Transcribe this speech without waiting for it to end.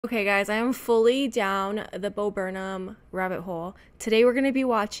Okay guys, I am fully down the Bo Burnham rabbit hole. Today we're going to be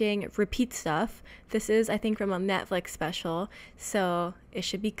watching Repeat Stuff. This is, I think, from a Netflix special, so it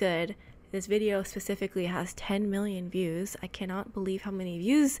should be good. This video specifically has 10 million views. I cannot believe how many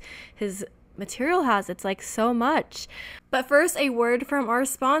views his material has. It's like so much. But first, a word from our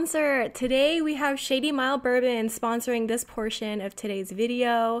sponsor. Today we have Shady Mile Bourbon sponsoring this portion of today's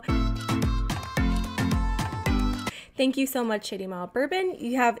video. Thank you so much, Shady Mile Bourbon.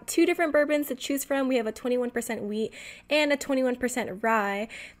 You have two different bourbons to choose from. We have a 21% wheat and a 21% rye.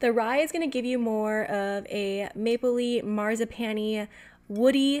 The rye is going to give you more of a mapley, marzipan-y,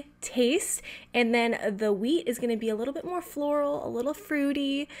 woody taste, and then the wheat is going to be a little bit more floral, a little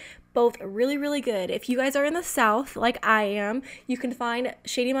fruity. Both really, really good. If you guys are in the South, like I am, you can find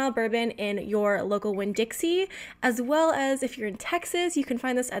Shady Mile Bourbon in your local Winn Dixie, as well as if you're in Texas, you can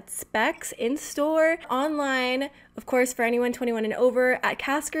find this at Specs in store, online, of course, for anyone 21 and over at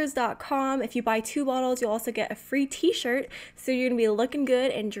caskers.com. If you buy 2 bottles, you'll also get a free t-shirt, so you're gonna be looking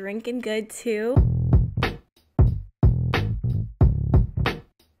good and drinking good too.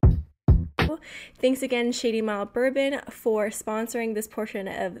 Thanks again, Shady Mile Bourbon, for sponsoring this portion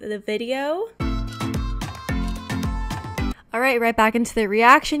of the video. Alright, right back into the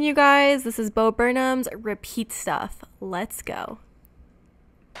reaction, you guys. This is Bo Burnham's Repeat Stuff. Let's go.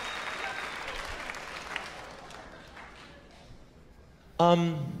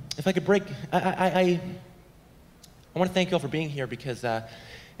 If I could break, I want to thank you all for being here because,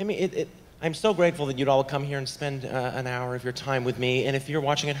 I'm so grateful that you'd all come here and spend an hour of your time with me. And if you're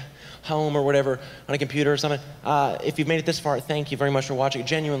watching at home or whatever, on a computer or something, if you've made it this far, thank you very much for watching.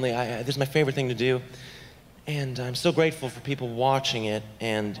 Genuinely, this is my favorite thing to do. And I'm so grateful for people watching it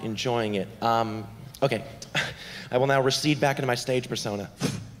and enjoying it. Okay, I will now recede back into my stage persona.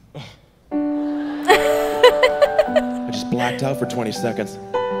 I just blacked out for 20 seconds.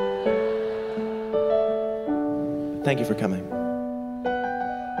 Thank you for coming.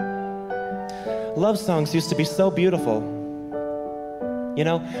 Love songs used to be so beautiful. You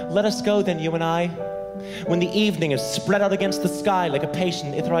know, let us go then, you and I, when the evening is spread out against the sky like a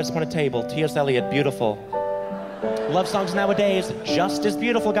patient Ithrides upon a table. T.S. Eliot, beautiful. Love songs nowadays, just as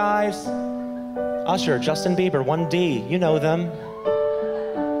beautiful, guys. Usher, Justin Bieber, 1D, you know them.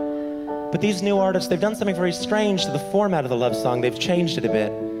 But these new artists, they've done something very strange to the format of the love song. They've changed it a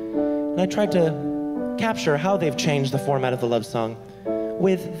bit. And I tried to capture how they've changed the format of the love song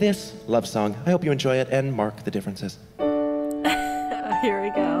with this love song. I hope you enjoy it and mark the differences. Here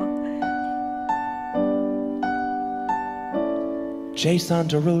we go. Jason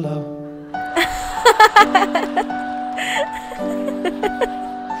Derulo.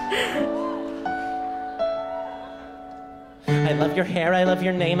 I love your hair, I love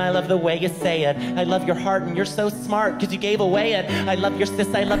your name, I love the way you say it. I love your heart and you're so smart cause you gave away it. I love your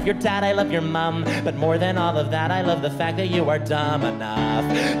sis, I love your dad, I love your mom. But more than all of that, I love the fact that you are dumb enough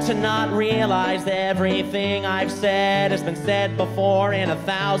to not realize everything I've said has been said before in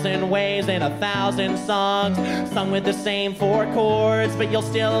 1,000 ways, in 1,000 songs, sung with the same 4 chords. But you'll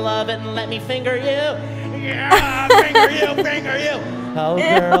still love it and let me finger you. Yeah, finger you, finger you. Oh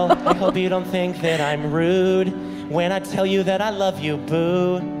girl, I hope you don't think that I'm rude when I tell you that I love you,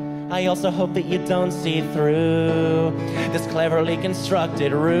 boo. I also hope that you don't see through this cleverly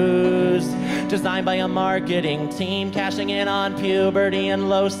constructed ruse designed by a marketing team, cashing in on puberty and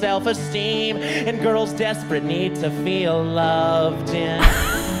low self-esteem and girls' desperate need to feel loved in.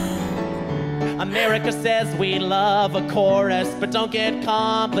 America says we love a chorus, but don't get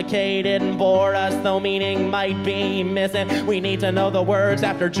complicated and bore us, though meaning might be missing. We need to know the words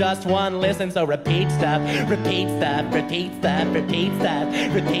after just one listen, so repeat stuff, repeat stuff, repeat stuff, repeat stuff,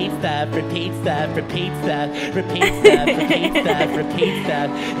 repeat stuff, repeat stuff, repeat stuff, repeat stuff, repeat stuff, repeat stuff.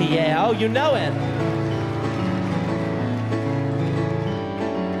 Yeah, oh, you know it.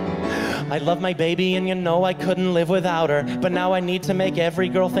 I love my baby and you know I couldn't live without her. But now I need to make every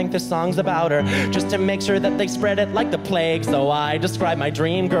girl think this song's about her, just to make sure that they spread it like the plague. So I describe my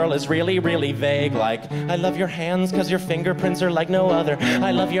dream girl as really, really vague. Like, I love your hands cause your fingerprints are like no other.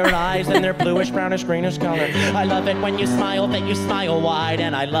 I love your eyes and their bluish, brownish, greenish color. I love it when you smile, that you smile wide.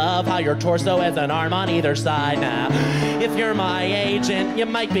 And I love how your torso has an arm on either side. Now, if you're my agent, you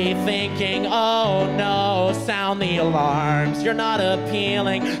might be thinking, oh no, sound the alarms. You're not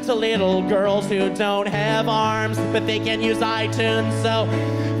appealing to little girls who don't have arms, but they can use iTunes, so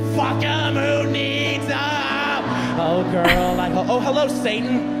fuck 'em, who needs 'em? Oh girl, oh hello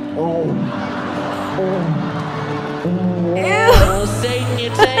Satan. Oh Satan, you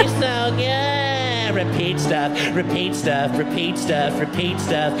taste so good. Repeat stuff, repeat stuff, repeat stuff, repeat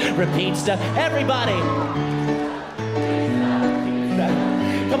stuff, repeat stuff. Everybody.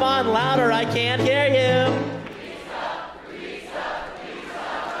 Come on, louder, I can't hear you.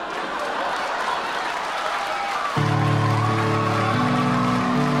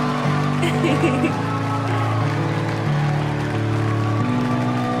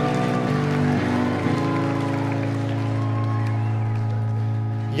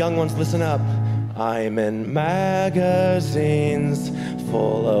 Young ones, listen up. I'm in magazines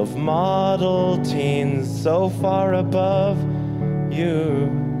full of model teens so far above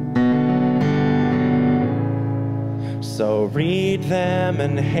you. So read them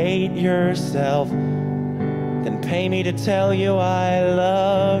and hate yourself, then pay me to tell you I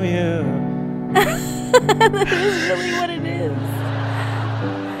love you. That is really what it is.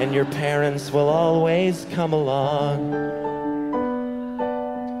 And your parents will always come along,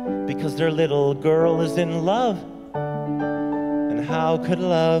 because their little girl is in love. And how could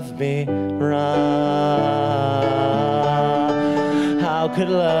love be wrong? How could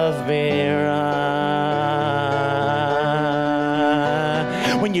love be wrong?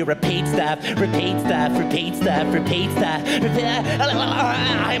 When you repeat stuff, repeat stuff, repeat stuff, repeat stuff.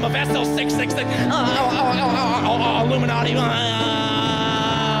 I am a vessel 666. Illuminati.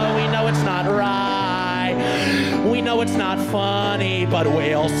 We know it's not right. We know it's not funny, but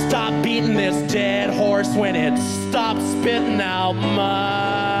we'll stop beating this dead horse when it stops spitting out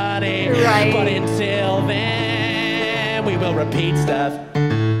money. Right. But until then, we will repeat stuff.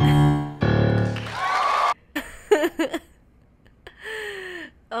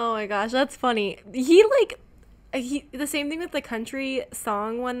 Oh my gosh, that's funny. The same thing with the country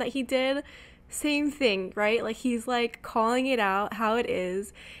song one that he did. Same thing, right? Like he's like calling it out how it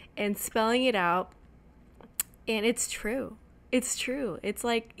is and spelling it out. And it's true. It's true. It's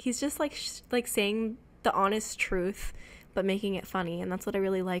like he's just like saying the honest truth, but making it funny. And that's what I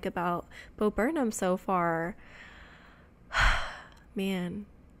really like about Bo Burnham so far. Man.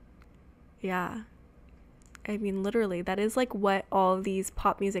 Yeah. I mean, literally, that is like what all of these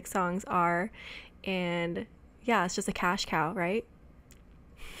pop music songs are. And yeah, it's just a cash cow, right?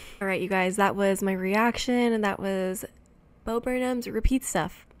 All right, you guys, that was my reaction. And that was Bo Burnham's Repeat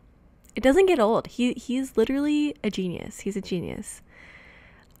Stuff. It doesn't get old. He's literally a genius. He's a genius.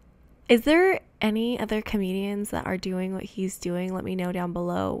 Is there any other comedians that are doing what he's doing? Let me know down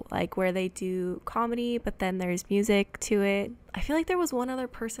below, like where they do comedy, but then there's music to it. I feel like there was one other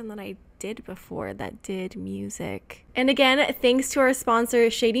person that I did before that did music. And again, thanks to our sponsor,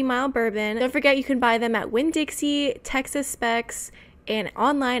 Shady Mile Bourbon. Don't forget you can buy them at Winn Dixie, Texas Specs, and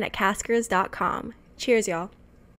online at caskers.com. Cheers, y'all.